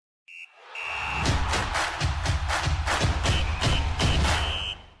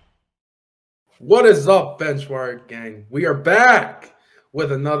What is up, Benchmark Gang? We are back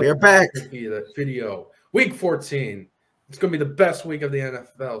with another We are back. video. Week 14. It's going to be the best week of the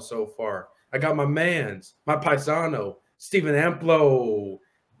NFL so far. I got my paisano, Stephen Amplo,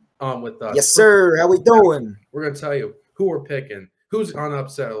 on with us. Yes, sir. How we doing? We're going to tell you who we're picking, who's on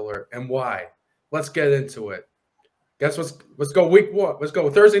upset alert, and why. Let's get into it. Let's go week one. Let's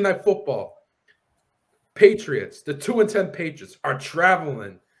go Thursday night football. Patriots, the 2-10 Patriots are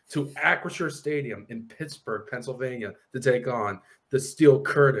traveling to Acrisure Stadium in Pittsburgh, Pennsylvania, to take on the Steel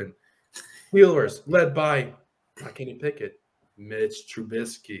Curtain. Steelers, led by, I can't even pick it, Mitch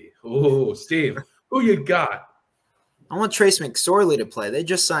Trubisky. Oh, Steve, who you got? I want Trace McSorley to play. They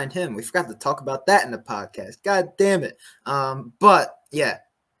just signed him. We forgot to talk about that in the podcast. God damn it. But, yeah,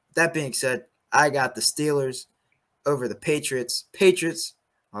 that being said, I got the Steelers over the Patriots. Patriots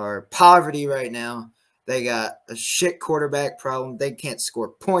are poverty right now. They got a shit quarterback problem. They can't score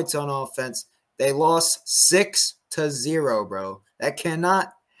points on offense. They lost 6-0, bro. That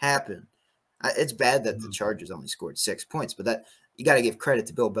cannot happen. It's bad that the Chargers only scored 6 points, but that you got to give credit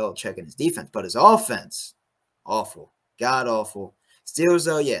to Bill Belichick and his defense. But his offense, awful, god awful. Steelers,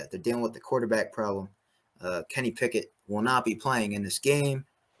 though, yeah, they're dealing with the quarterback problem. Kenny Pickett will not be playing in this game.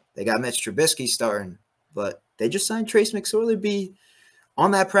 They got Mitch Trubisky starting, but they just signed Trace McSorley to be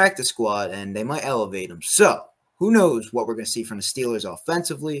on that practice squad, and they might elevate him. So who knows what we're going to see from the Steelers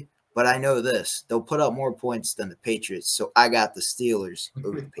offensively, but I know this. They'll put up more points than the Patriots, so I got the Steelers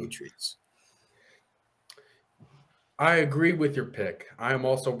over the Patriots. I agree with your pick. I am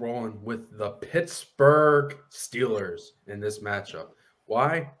also rolling with the Pittsburgh Steelers in this matchup.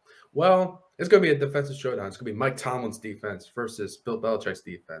 Why? Well, it's going to be a defensive showdown. It's going to be Mike Tomlin's defense versus Bill Belichick's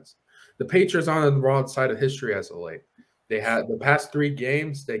defense. The Patriots are on the wrong side of history as of late. They had the past 3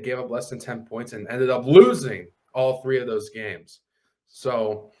 games, they gave up less than 10 points and ended up losing all 3 of those games.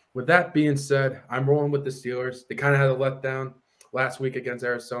 So, with that being said, I'm rolling with the Steelers. They kind of had a letdown last week against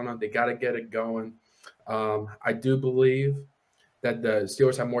Arizona. They got to get it going. I do believe that the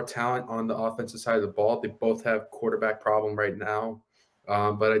Steelers have more talent on the offensive side of the ball. They both have quarterback problem right now.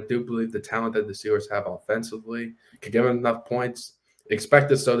 But I do believe the talent that the Steelers have offensively can give them enough points. Expect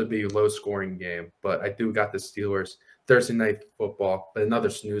this, though, to be a low-scoring game. But I do got the Steelers Thursday night football, but another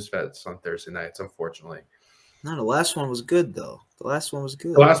snooze fest on Thursday nights, unfortunately. No, the last one was good, though. The last one was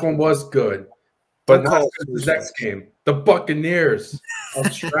good. The last one was good. But not the next game. The Buccaneers are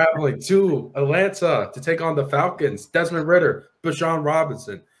traveling to Atlanta to take on the Falcons. Desmond Ridder, Bijan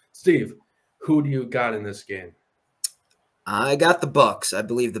Robinson. Steve, who do you got in this game? I got the Bucs. I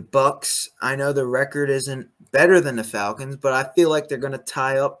believe the Bucs. I know the record isn't better than the Falcons, but I feel like they're going to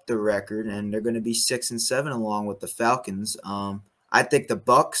tie up the record and they're going to be 6-7 along with the Falcons. I think the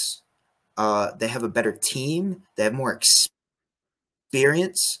Bucs. They have a better team. They have more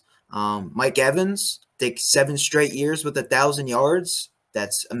experience. Mike Evans, I think 7 straight years with 1,000 yards.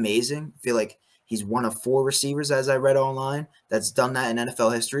 That's amazing. I feel like he's one of 4 receivers, as I read online, that's done that in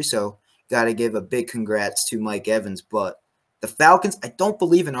NFL history. So got to give a big congrats to Mike Evans. But the Falcons, I don't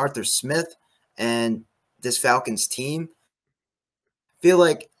believe in Arthur Smith and this Falcons team. I feel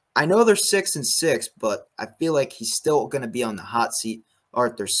like I know they're 6-6, but I feel like he's still going to be on the hot seat.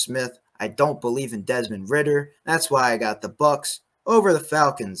 Arthur Smith. I don't believe in Desmond Ridder. That's why I got the Bucs over the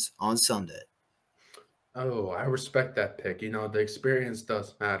Falcons on Sunday. Oh, I respect that pick. You know, the experience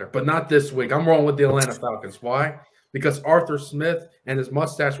does matter, but not this week. I'm rolling with the Atlanta Falcons. Why? Because Arthur Smith and his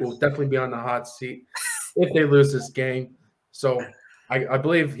mustache will definitely be on the hot seat if they lose this game. So I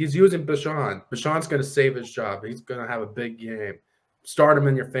believe he's using Bijan. Bijan's going to save his job. He's going to have a big game. Start him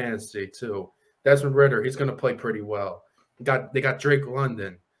in your fantasy, too. Desmond Ridder, he's going to play pretty well. They got Drake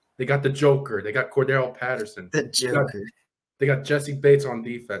London. They got the Joker. They got Cordell Patterson. The Joker. They got Jesse Bates on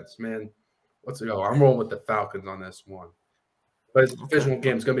defense, man. Let's go. I'm rolling with the Falcons on this one. But it's a divisional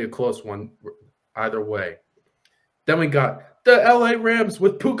game. It's going to be a close one either way. Then we got the LA Rams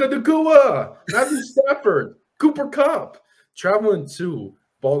with Puka Nacua, Matthew Stafford, Cooper Kupp, traveling to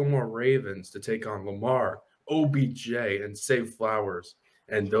Baltimore Ravens to take on Lamar, OBJ, and Save Flowers,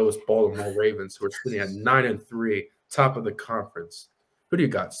 and those Baltimore Ravens who are sitting at 9-3, top of the conference. Who do you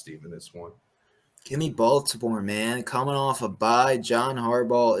got, Steve, in this one? Give me Baltimore, man. Coming off a bye, John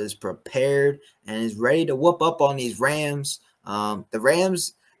Harbaugh is prepared and is ready to whoop up on these Rams. The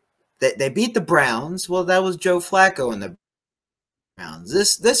Rams, they beat the Browns. Well, that was Joe Flacco and the Browns.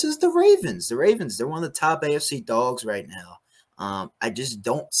 This is the Ravens. The Ravens, they're one of the top AFC dogs right now. I just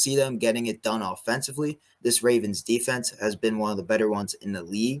don't see them getting it done offensively. This Ravens defense has been one of the better ones in the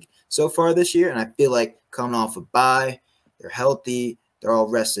league so far this year, and I feel like coming off a bye, they're healthy, they're all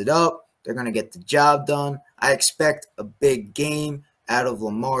rested up. They're going to get the job done. I expect a big game out of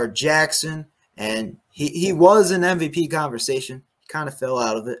Lamar Jackson And he was in MVP conversation. He kind of fell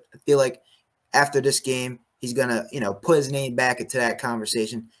out of it. I feel like after this game, he's going to, put his name back into that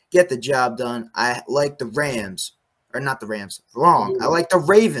conversation, get the job done. I like the Rams, or not the Rams, wrong. I like the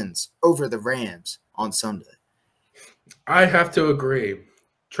Ravens over the Rams on Sunday. I have to agree.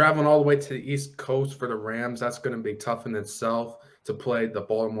 Traveling all the way to the East Coast for the Rams, that's going to be tough in itself to play the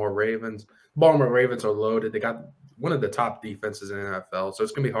Baltimore Ravens. Baltimore Ravens are loaded. They got one of the top defenses in the NFL, so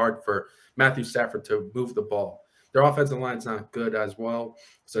it's going to be hard for Matthew Stafford to move the ball. Their offensive line's not good as well,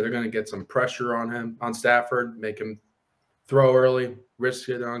 so they're going to get some pressure on Stafford, make him throw early, risk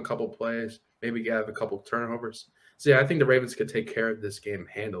it on a couple plays, maybe have a couple turnovers. So, yeah, I think the Ravens could take care of this game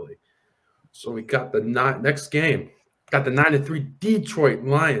handily. So we got the next game. Got the 9-3 Detroit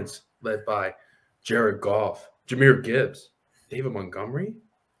Lions led by Jared Goff, Jahmyr Gibbs, David Montgomery,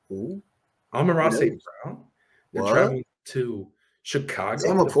 Amon-Ra St. Brown. They're traveling to Chicago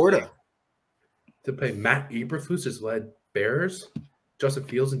Sam Laporta to play Matt Eberflus's led Bears, Justin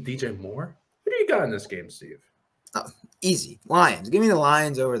Fields, and DJ Moore. What do you got in this game, Steve? Easy. Lions. Give me the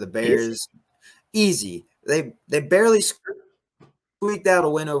Lions over the Bears. Easy. They barely squeaked out a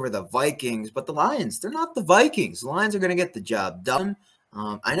win over the Vikings, but the Lions, they're not the Vikings. The Lions are going to get the job done.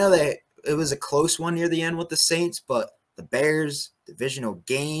 I know that it was a close one near the end with the Saints, but the Bears, divisional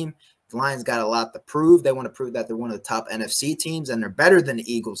game, the Lions got a lot to prove. They want to prove that they're one of the top NFC teams, and they're better than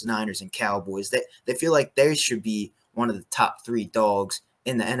the Eagles, Niners, and Cowboys. They feel like they should be one of the top 3 dogs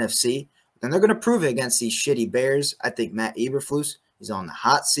in the NFC, and they're going to prove it against these shitty Bears. I think Matt Eberflus is on the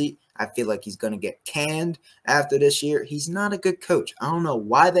hot seat. I feel like he's going to get canned after this year. He's not a good coach. I don't know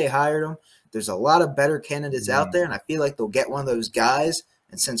why they hired him. There's a lot of better candidates out there, and I feel like they'll get one of those guys.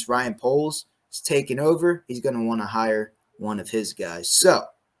 And since Ryan Poles is taking over, he's going to want to hire one of his guys. So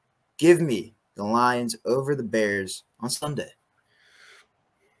give me the Lions over the Bears on Sunday.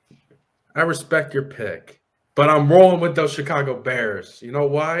 I respect your pick, but I'm rolling with those Chicago Bears. You know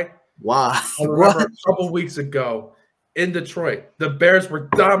why? Why? I remember a couple weeks ago in Detroit, the Bears were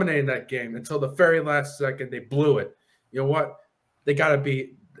dominating that game until the very last second. They blew it. You know what? They got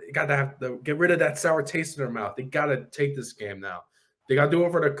to get rid of that sour taste in their mouth. They got to take this game now. They got to do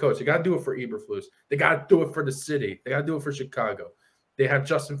it for their coach. They got to do it for Eberflus. They got to do it for the city. They got to do it for Chicago. They have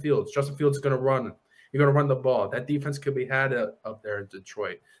Justin Fields. Justin Fields is going to run. You're going to run the ball. That defense could be had up there in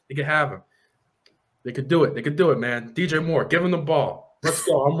Detroit. They could have him. They could do it. They could do it, man. DJ Moore, give him the ball. Let's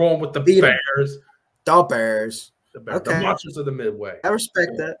go. I'm rolling with the Bears. The Bears. The Monsters of the Midway. I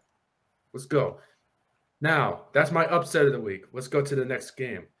respect that. Let's go. Now, that's my upset of the week. Let's go to the next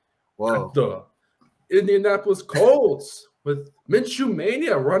game. Whoa. The Indianapolis Colts with Minshew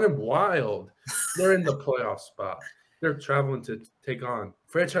Mania running wild. They're in the playoff spot. They're traveling to take on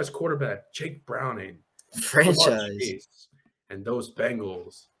franchise quarterback Jake Browning. Franchise. And those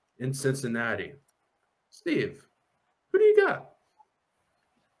Bengals in Cincinnati. Steve, who do you got?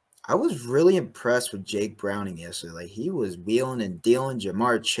 I was really impressed with Jake Browning yesterday. Like, he was wheeling and dealing.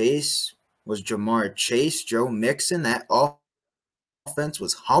 Jamar Chase. Joe Mixon. That offense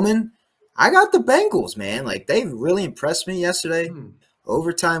was humming. I got the Bengals, man. Like, they really impressed me yesterday.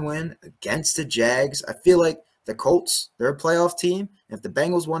 Overtime win against the Jags. I feel like the Colts, they're a playoff team. If the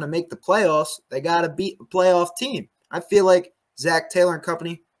Bengals want to make the playoffs, they got to beat a playoff team. I feel like Zach Taylor and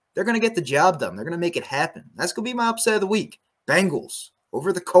company, they're going to get the job done. They're going to make it happen. That's going to be my upset of the week. Bengals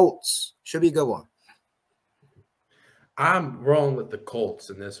over the Colts. Should be a good one. I'm rolling with the Colts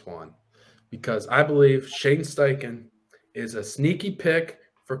in this one because I believe Shane Steichen is a sneaky pick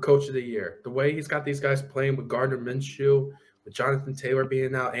for Coach of the Year. The way he's got these guys playing with Gardner Minshew, with Jonathan Taylor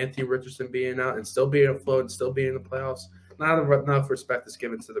being out, Anthony Richardson being out, and still being afloat and still being in the playoffs, not enough respect is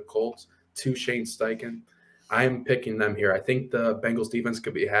given to the Colts, to Shane Steichen. I'm picking them here. I think the Bengals defense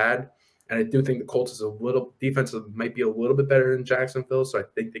could be had. And I do think the Colts might be a little bit better than Jacksonville, so I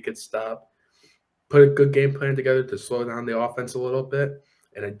think they could put a good game plan together to slow down the offense a little bit.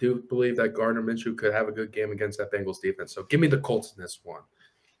 And I do believe that Gardner Minshew could have a good game against that Bengals defense. So give me the Colts in this one.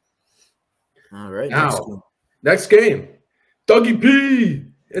 All right. Now, next game, Dougie P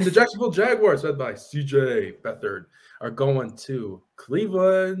and the Jacksonville Jaguars, led by CJ Beathard, are going to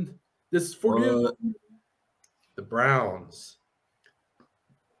Cleveland. This is for you. The Browns.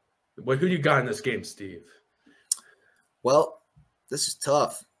 Who do you got in this game, Steve? Well, this is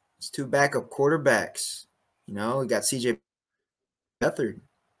tough. It's 2 backup quarterbacks. We got CJ Beathard.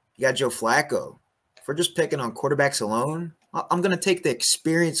 You got Joe Flacco. If we're just picking on quarterbacks alone, I'm going to take the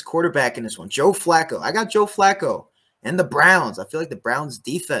experienced quarterback in this one, Joe Flacco. I got Joe Flacco and the Browns. I feel like the Browns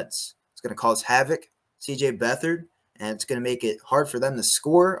defense is going to cause havoc, CJ Beathard, and it's going to make it hard for them to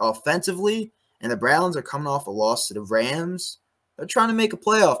score offensively. And the Browns are coming off a loss to the Rams. They're trying to make a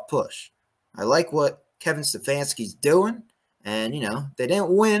playoff push. I like what Kevin Stefanski's doing. And, they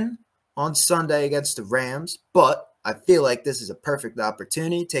didn't win on Sunday against the Rams, but I feel like this is a perfect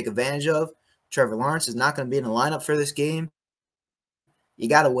opportunity to take advantage of. Trevor Lawrence is not going to be in the lineup for this game. You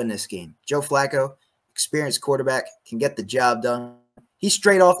got to win this game. Joe Flacco, experienced quarterback, can get the job done. He's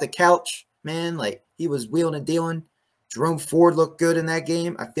straight off the couch, man. Like, he was wheeling and dealing. Jerome Ford looked good in that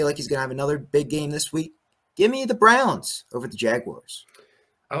game. I feel like he's going to have another big game this week. Give me the Browns over the Jaguars.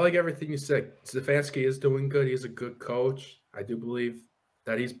 I like everything you said. Stefanski is doing good. He's a good coach. I do believe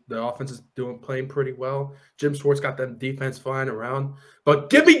that the offense is playing pretty well. Jim Schwartz got them defense flying around. But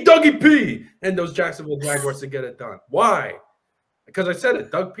give me Dougie P and those Jacksonville Jaguars to get it done. Why? Because I said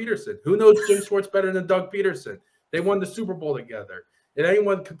it, Doug Peterson. Who knows Jim Schwartz better than Doug Peterson? They won the Super Bowl together. If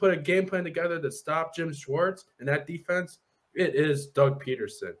anyone can put a game plan together to stop Jim Schwartz and that defense, it is Doug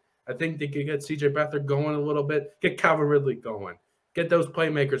Peterson. I think they could get C.J. Beathard going a little bit, get Calvin Ridley going, get those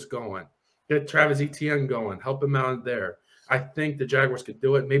playmakers going, get Travis Etienne going, help him out there. I think the Jaguars could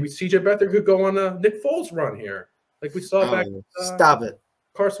do it. Maybe C.J. Beathard could go on a Nick Foles run here, like we saw back. Stop it,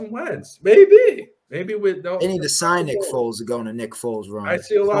 Carson Wentz. Maybe with they need to sign Nick Foles to go on a Nick Foles run. I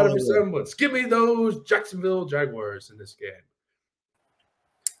see a lot of resemblance. Give me those Jacksonville Jaguars in this game.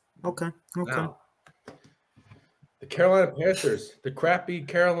 Okay. Now, the Carolina Panthers, the crappy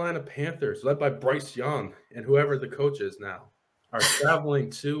Carolina Panthers, led by Bryce Young and whoever the coach is now, are traveling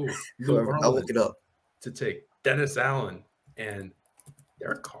to New Orleans. I'll look it up. To take Dennis Allen and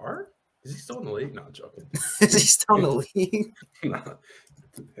Derek Carr. Is he still in the league? No, I'm joking. Is he still in the league? No.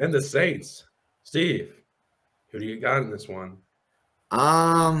 And the Saints. Steve, who do you got in this one?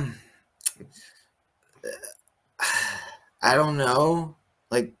 I don't know.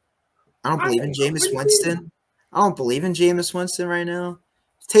 Like, I don't believe in Jameis Winston. I don't believe in Jameis Winston right now.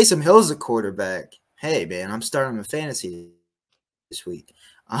 Taysom Hill's a quarterback. Hey, man, I'm starting a fantasy this week.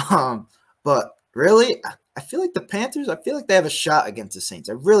 But really, I feel like the Panthers, I feel like they have a shot against the Saints.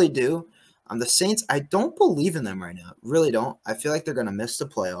 I really do. The Saints, I don't believe in them right now. Really don't. I feel like they're going to miss the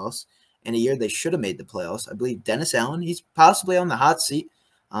playoffs. In a year, they should have made the playoffs. I believe Dennis Allen, he's possibly on the hot seat.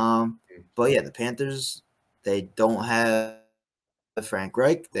 But, yeah, the Panthers, they don't have Frank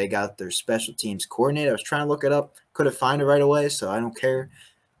Reich. They got their special teams coordinator. I was trying to look it up. Couldn't find it right away, so I don't care.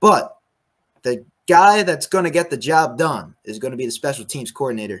 But the guy that's going to get the job done is going to be the special teams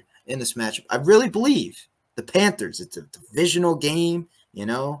coordinator in this matchup. I really believe the Panthers. It's a divisional game,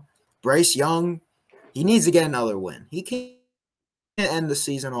 Bryce Young, he needs to get another win. He can't end the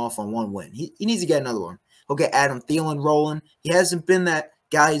season off on one win. He needs to get another one. He'll get Adam Thielen rolling. He hasn't been that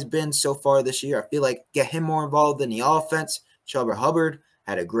guy he's been so far this year. I feel like get him more involved in the offense. Chuba Hubbard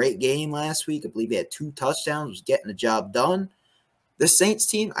had a great game last week. I believe he had 2 touchdowns, was getting the job done. The Saints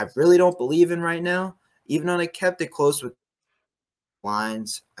team, I really don't believe in right now. Even though they kept it close with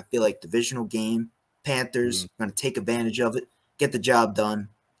lines, I feel like divisional game, Panthers going to take advantage of it, get the job done.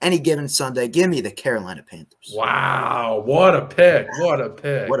 Any given Sunday, give me the Carolina Panthers. Wow, what a pick. What a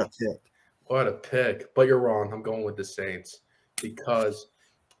pick. What a pick. What a pick. But you're wrong. I'm going with the Saints because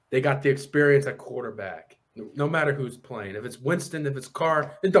they got the experience at quarterback. No matter who's playing. If it's Winston, if it's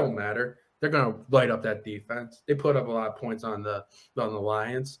Carr, it don't matter. They're going to light up that defense. They put up a lot of points on the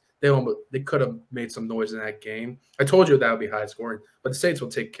Lions. They could have made some noise in that game. I told you that would be high scoring, but the Saints will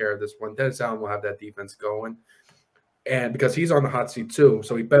take care of this one. Dennis Allen will have that defense going. And because he's on the hot seat too,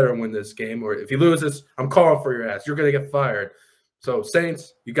 so he better win this game. Or if he loses, I'm calling for your ass. You're going to get fired. So,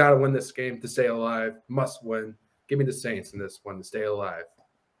 Saints, you got to win this game to stay alive. Must win. Give me the Saints in this one to stay alive.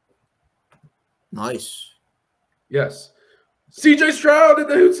 Nice. Yes. C.J. Stroud and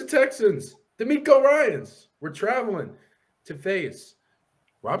the Houston Texans. D'Amico Ryans. We're traveling to face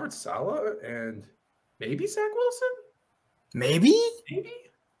Robert Saleh and maybe Zach Wilson? Maybe?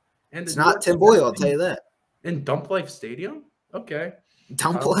 And it's not Tim Boyle, I'll tell you that. In Dump Life Stadium? Okay.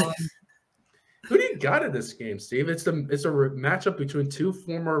 Dump Life. Who do you got in this game, Steve? It's a matchup between 2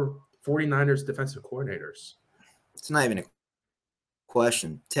 former 49ers defensive coordinators. It's not even a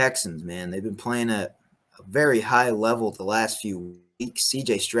question. Texans, man, they've been playing at a very high level the last few weeks.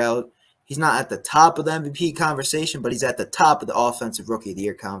 C.J. Stroud, he's not at the top of the MVP conversation, but he's at the top of the Offensive Rookie of the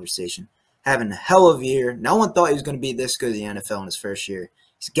Year conversation. Having a hell of a year. No one thought he was going to be this good in the NFL in his first year.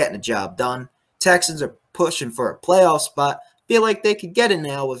 He's getting the job done. Texans are pushing for a playoff spot. Feel like they could get it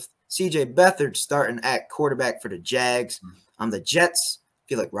now with C.J. Beathard starting at quarterback for the Jags. On the Jets,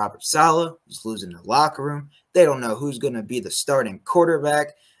 feel like Robert Saleh is losing the locker room. They don't know who's going to be the starting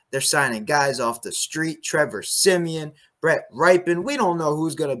quarterback. They're signing guys off the street. Trevor Siemian, Brett Ripon. We don't know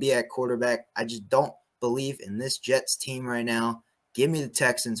who's going to be at quarterback. I just don't believe in this Jets team right now. Give me the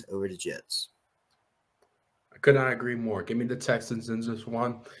Texans over the Jets. I Could not agree more. Give me the Texans in this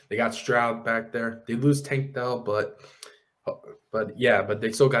one. They got Stroud back there. They lose Tank Dell, but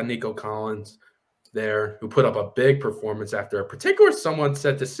they still got Nico Collins there, who put up a big performance after a particular someone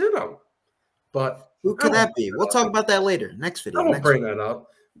said to sit him. But Who could that be? We'll talk about that later. Next video. I won't bring that up.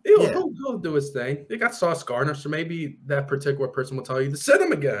 He'll do his thing. They got Sauce Gardner, so maybe that particular person will tell you to sit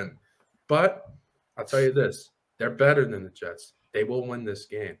him again. But I'll tell you this. They're better than the Jets. They will win this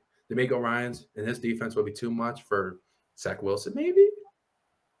game. DeMeco Ryans and his defense will be too much for Zach Wilson, maybe,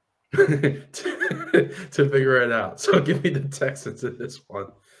 to figure it out. So give me the Texans in this one.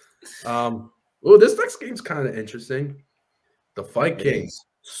 This next game's kind of interesting. The Vikings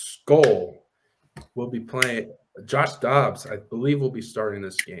Skull will be playing. Josh Dobbs, I believe, will be starting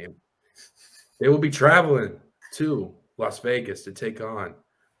this game. They will be traveling to Las Vegas to take on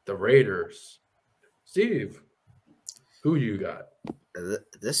the Raiders. Steve, who you got?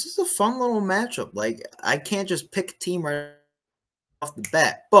 This is a fun little matchup. Like, I can't just pick a team right off the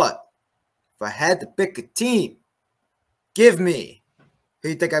bat, but if I had to pick a team, give me. Who do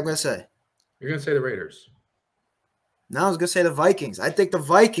you think I'm going to say? You're going to say the Raiders. No, I was going to say the Vikings. I think the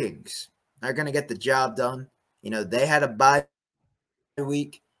Vikings are going to get the job done. You know, they had a bye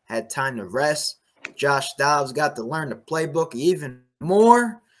week, had time to rest. Josh Dobbs got to learn the playbook even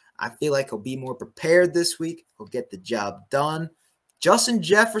more. I feel like he'll be more prepared this week. He'll get the job done. Justin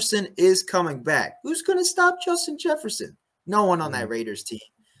Jefferson is coming back. Who's going to stop Justin Jefferson? No one on that Raiders team.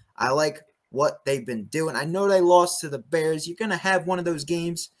 I like what they've been doing. I know they lost to the Bears. You're going to have one of those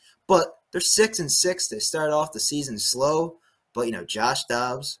games, but they're 6-6. They started off the season slow, but, you know, Josh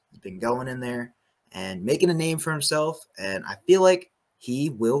Dobbs has been going in there and making a name for himself, and I feel like he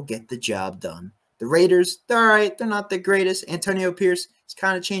will get the job done. The Raiders, they're all right. They're not the greatest. Antonio Pierce has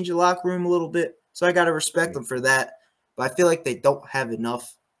kind of changed the locker room a little bit, so I got to respect them for that. But I feel like they don't have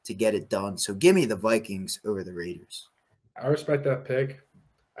enough to get it done. So give me the Vikings over the Raiders. I respect that pick.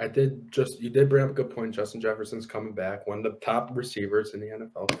 You did bring up a good point. Justin Jefferson's coming back, one of the top receivers in the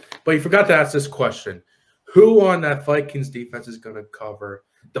NFL. But you forgot to ask this question. Who on that Vikings defense is going to cover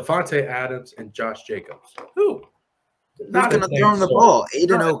Devontae Adams and Josh Jacobs? Who? Who's going to throw the ball?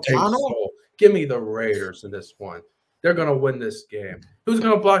 Aiden O'Connell? Give me the Raiders in this one. They're going to win this game. Who's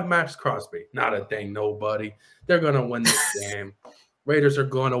going to block Max Crosby? Not a dang nobody. They're going to win this game. Raiders are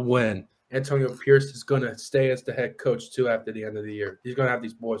going to win. Antonio Pierce is going to stay as the head coach, too, after the end of the year. He's going to have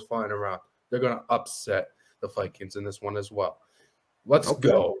these boys flying around. They're going to upset the Vikings in this one as well. Let's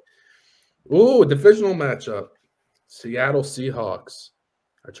go. Ooh, divisional matchup. Seattle Seahawks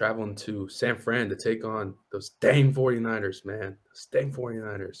are traveling to San Fran to take on those dang 49ers, man. Those dang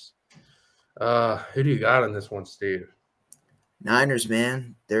 49ers. Who do you got on this one, Steve? Niners,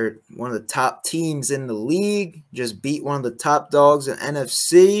 man. They're one of the top teams in the league. Just beat one of the top dogs in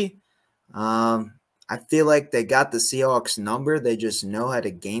NFC. I feel like they got the Seahawks number. They just know how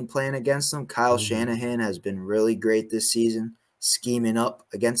to game plan against them. Kyle Shanahan has been really great this season, scheming up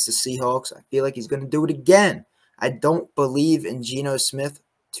against the Seahawks. I feel like he's going to do it again. I don't believe in Geno Smith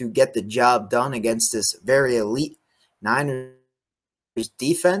to get the job done against this very elite Niners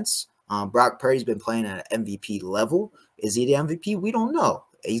defense. Brock Purdy's been playing at an MVP level. Is he the MVP? We don't know.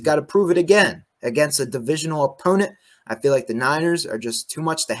 He's got to prove it again against a divisional opponent. I feel like the Niners are just too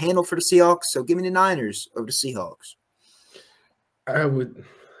much to handle for the Seahawks, so give me the Niners over the Seahawks. I would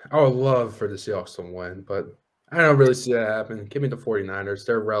love for the Seahawks to win, but I don't really see that happen. Give me the 49ers.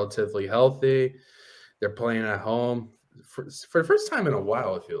 They're relatively healthy. They're playing at home for the first time in a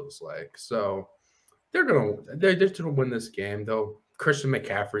while, it feels like. So they're just gonna win this game, though. Christian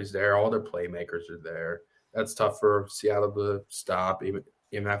McCaffrey's there. All their playmakers are there. That's tough for Seattle to stop, even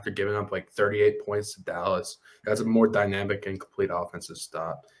after giving up like 38 points to Dallas. That's a more dynamic and complete offensive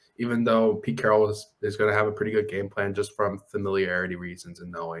stop. Even though Pete Carroll is going to have a pretty good game plan just from familiarity reasons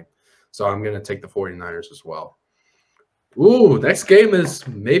and knowing. So I'm going to take the 49ers as well. Ooh, next game is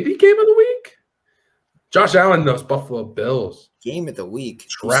maybe game of the week. Josh Allen, those Buffalo Bills. Game of the week.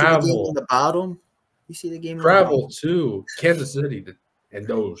 Travel. You see the game on the bottom? You see the game on Travel the bottom? to Kansas City and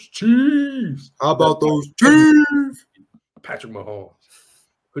those Chiefs. How about those Chiefs? Patrick Mahomes.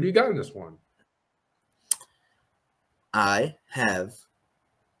 Who do you got in this one? I have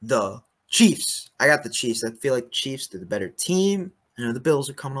the Chiefs. I got the Chiefs. I feel like the Chiefs, they're the better team. You know, the Bills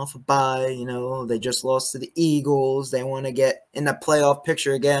are coming off a bye. You know, they just lost to the Eagles. They want to get in the playoff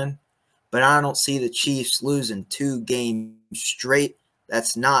picture again. But I don't see the Chiefs losing 2 games straight.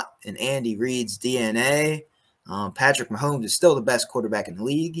 That's not in Andy Reid's DNA. Patrick Mahomes is still the best quarterback in the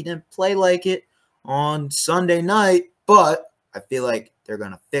league. He didn't play like it on Sunday night, but I feel like they're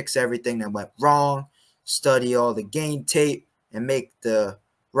going to fix everything that went wrong, study all the game tape, and make the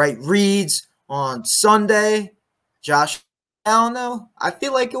right reads on Sunday. Josh Allen, though, I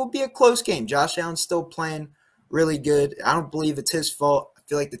feel like it will be a close game. Josh Allen's still playing really good. I don't believe it's his fault. I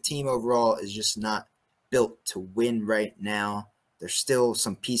feel like the team overall is just not built to win right now. There's still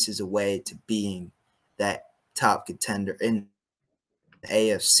some pieces away to being that top contender in the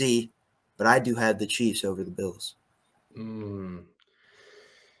AFC, but I do have the Chiefs over the Bills.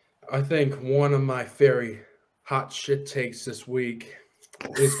 I think one of my very hot shit takes this week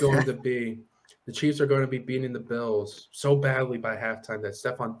is going to be the Chiefs are going to be beating the Bills so badly by halftime that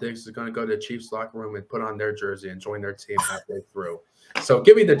Stephon Diggs is going to go to the Chiefs locker room and put on their jersey and join their team halfway through. So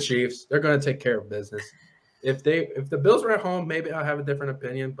give me the Chiefs. They're going to take care of business. If the Bills were at home, maybe I'll have a different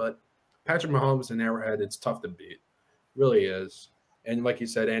opinion, but Patrick Mahomes and Arrowhead, it's tough to beat. It really is. And like you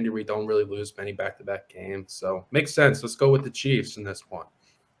said, Andy Reid don't really lose many back-to-back games. So makes sense. Let's go with the Chiefs in this one.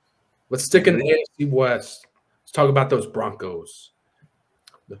 Let's stick in the AFC West. Let's talk about those Broncos.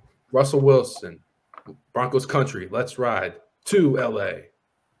 Russell Wilson, Broncos country. Let's ride to LA.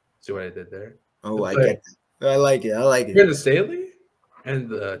 See what I did there? Oh, I get that. I like it. Brandon Staley and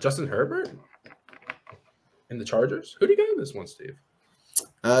Justin Herbert and the Chargers. Who do you got in this one, Steve?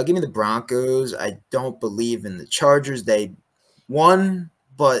 Give me the Broncos. I don't believe in the Chargers. They won,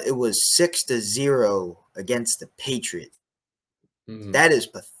 but it was 6-0 against the Patriots. That is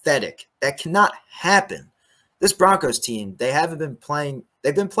pathetic. That cannot happen. This Broncos team, they haven't been playing.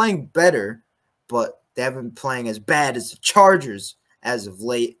 They've been playing better, but they haven't been playing as bad as the Chargers as of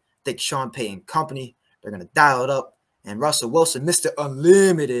late. I think Sean Payton company, they're going to dial it up. And Russell Wilson, Mr.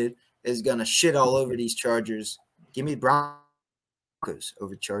 Unlimited, is going to shit all over these Chargers. Give me Broncos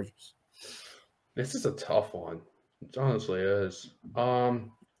over Chargers. This is a tough one. It honestly is.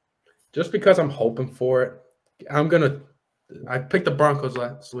 Just because I'm hoping for it, I picked the Broncos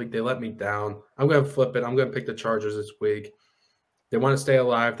last week. They let me down. I'm going to flip it. I'm going to pick the Chargers this week. They want to stay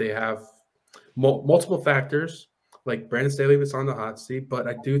alive. They have multiple factors, like Brandon Staley was on the hot seat, but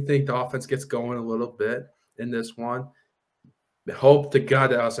I do think the offense gets going a little bit in this one. I hope to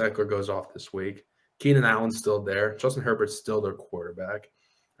God that Alex Eckler goes off this week. Keenan Allen's still there. Justin Herbert's still their quarterback.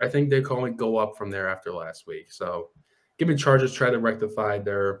 I think they can only go up from there after last week. So give me Chargers try to rectify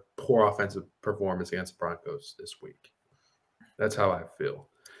their poor offensive performance against the Broncos this week. That's how I feel.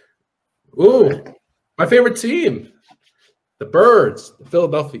 Ooh, my favorite team. The Birds, the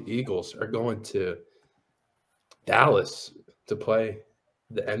Philadelphia Eagles, are going to Dallas to play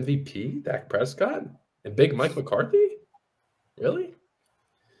the MVP, Dak Prescott, and Big Mike McCarthy? Really?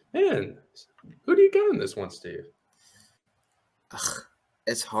 Man, who do you got in this one, Steve?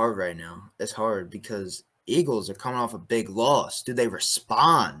 It's hard right now. It's hard because Eagles are coming off a big loss. Do they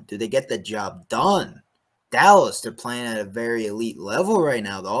respond? Do they get the job done? Dallas, they're playing at a very elite level right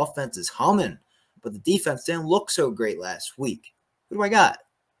now. The offense is humming, but the defense didn't look so great last week. Who do I got?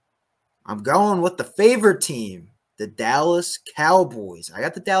 I'm going with the favorite team, the Dallas Cowboys. I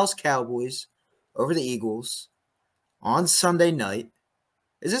got the Dallas Cowboys over the Eagles on Sunday night.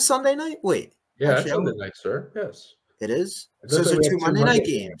 Is it Sunday night? Wait. Yeah, it's Sunday night, sir. Yes. It is? So those are two Monday night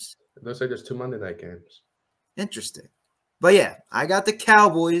games. It looks like there's 2 Monday night games. Interesting. But yeah, I got the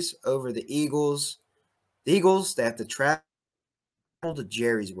Cowboys over the Eagles. The Eagles, they have to travel to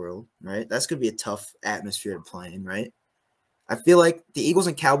Jerry's World, right? That's going to be a tough atmosphere to play in, right? I feel like the Eagles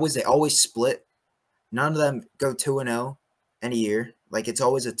and Cowboys, they always split. None of them go 2-0 in a year. Like, it's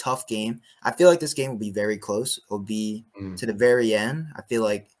always a tough game. I feel like this game will be very close. It'll be to the very end. I feel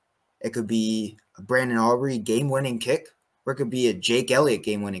like it could be a Brandon Aubrey game-winning kick, or it could be a Jake Elliott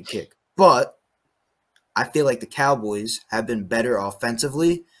game-winning kick. But I feel like the Cowboys have been better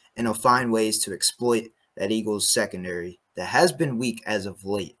offensively, and they'll find ways to exploit that Eagles secondary that has been weak as of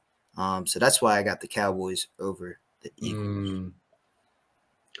late. So that's why I got the Cowboys over the Eagles.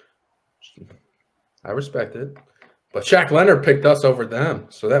 I respect it. But Shaq Leonard picked us over them.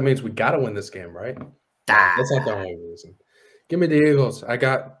 So that means we got to win this game, right? That's not the only reason. Give me the Eagles. I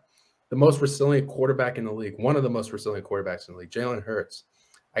got the most resilient quarterback in the league, one of the most resilient quarterbacks in the league, Jalen Hurts.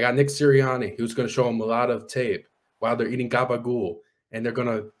 I got Nick Sirianni, who's going to show them a lot of tape while they're eating gabagool. And they're going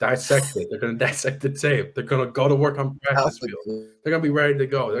to dissect it. They're going to dissect the tape. They're going to go to work on practice field. They're going to be ready to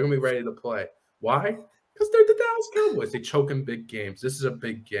go. They're going to be ready to play. Why? Because they're the Dallas Cowboys. They choke in big games. This is a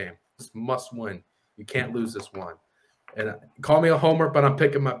big game. This must win. You can't lose this one. And call me a homer, but I'm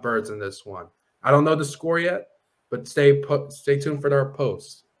picking my Birds in this one. I don't know the score yet, but stay tuned for our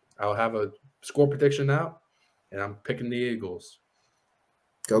posts. I'll have a score prediction now, and I'm picking the Eagles.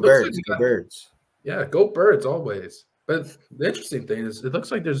 Go Birds. Go Birds. Yeah, go Birds always. But the interesting thing is it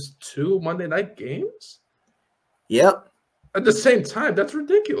looks like there's 2 Monday night games. Yep. At the same time. That's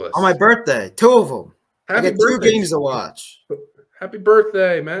ridiculous. On my birthday. 2 of them. I got 2 games to watch. Happy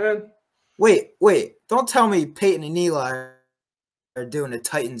birthday, man. Wait. Don't tell me Peyton and Eli are doing a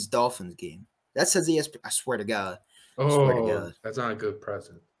Titans-Dolphins game. That says ESPN. I swear to God. Swear to Oh, God. that's not a good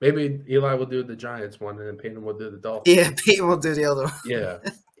present. Maybe Eli will do the Giants one, and then Peyton will do the Dolphins. Yeah, Peyton will do the other one. Yeah.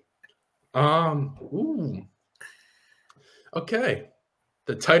 Ooh. Okay.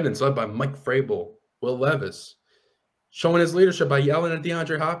 The Titans, led by Mike Vrabel, Will Levis, showing his leadership by yelling at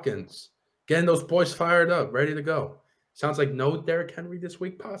DeAndre Hopkins, getting those boys fired up, ready to go. Sounds like no Derrick Henry this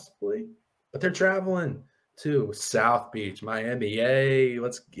week, possibly, but they're traveling to South Beach, Miami. Yay,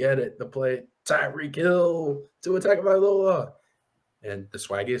 let's get it to play Tyreek Hill to attack Vailoa. And the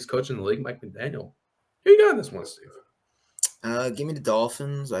swaggiest coach in the league, Mike McDaniel. Who you got in this one, Steve? Give me the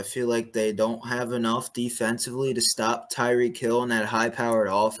Dolphins. I feel like they don't have enough defensively to stop Tyreek Hill and that high-powered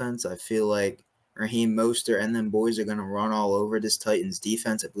offense. I feel like Raheem Mostert and them boys are going to run all over this Titans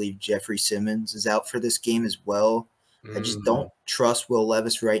defense. I believe Jeffrey Simmons is out for this game as well. I just don't trust Will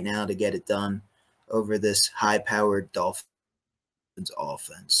Levis right now to get it done over this high-powered Dolphins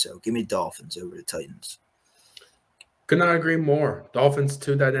offense. So give me Dolphins over the Titans. Could not agree more. Dolphins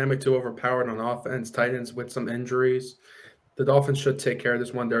too dynamic, too overpowered on offense. Titans with some injuries. The Dolphins should take care of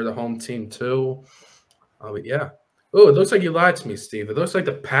this one. They're the home team too. Yeah. Oh, it looks like you lied to me, Steve. It looks like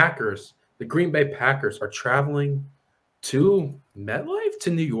the Packers, the Green Bay Packers, are traveling to MetLife,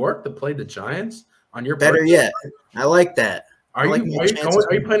 to New York, to play the Giants on your Better birthday. yet, I like that. Are like you my chances going?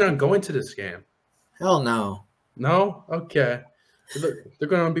 Are you more. planning on going to this game? Hell no. No? Okay. They're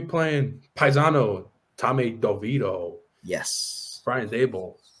going to be playing Paisano, Tommy DeVito, Yes. Brian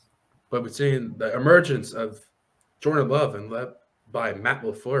Dable. But we're seeing the emergence of Jordan Love and led by Matt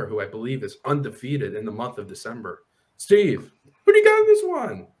LaFleur, who I believe is undefeated in the month of December. Steve, who do you got in this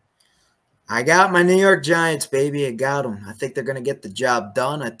one? I got my New York Giants, baby. I got them. I think they're going to get the job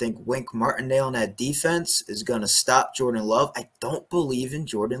done. I think Wink Martindale and that defense is going to stop Jordan Love. I don't believe in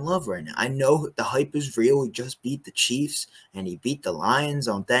Jordan Love right now. I know the hype is real. He just beat the Chiefs and he beat the Lions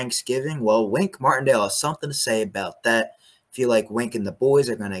on Thanksgiving. Well, Wink Martindale has something to say about that. I feel like Wink and the boys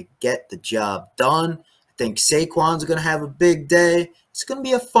are going to get the job done. I think Saquon's going to have a big day. It's going to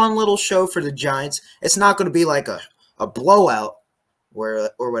be a fun little show for the Giants. It's not going to be like a blowout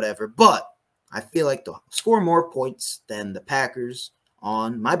or whatever, but I feel like they'll score more points than the Packers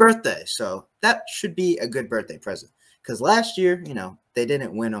on my birthday. So that should be a good birthday present. Because last year, they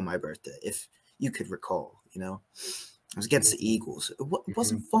didn't win on my birthday, if you could recall, It was against the Eagles. It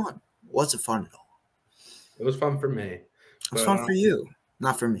wasn't fun. It wasn't fun at all. It was fun for me. It was fun for you,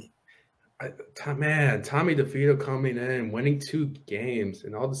 not for me. Tommy DeVito coming in, winning 2 games,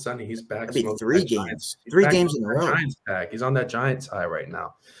 and all of a sudden he's back. That'd be 3 games. Giants. 3 games in a row. Giants back. He's on that Giants high right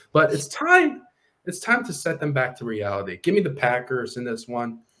now. But it's time. It's time to set them back to reality. Give me the Packers in this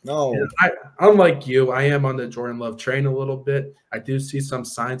one. No. Unlike you, I am on the Jordan Love train a little bit. I do see some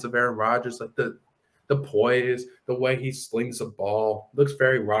signs of Aaron Rodgers, like the poise, the way he slings the ball. Looks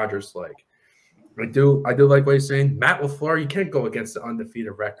very Rodgers-like. I do like what he's saying. Matt LaFleur, you can't go against the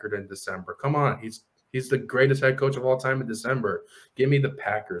undefeated record in December. Come on. He's the greatest head coach of all time in December. Give me the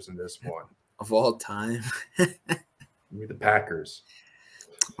Packers in this one. Of all time. Give me the Packers.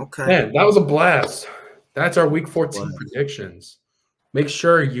 Okay. Man, that was a blast. That's our Week 14 predictions. Make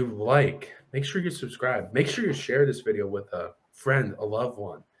sure you make sure you subscribe. Make sure you share this video with a friend, a loved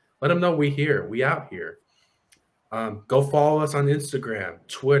one. Let them know we out here. Go follow us on Instagram,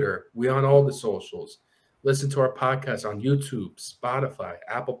 Twitter. We on all the socials. Listen to our podcast on YouTube, Spotify,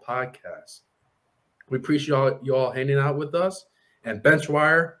 Apple Podcasts. We appreciate you all hanging out with us. And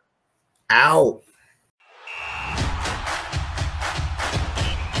Benchwire out.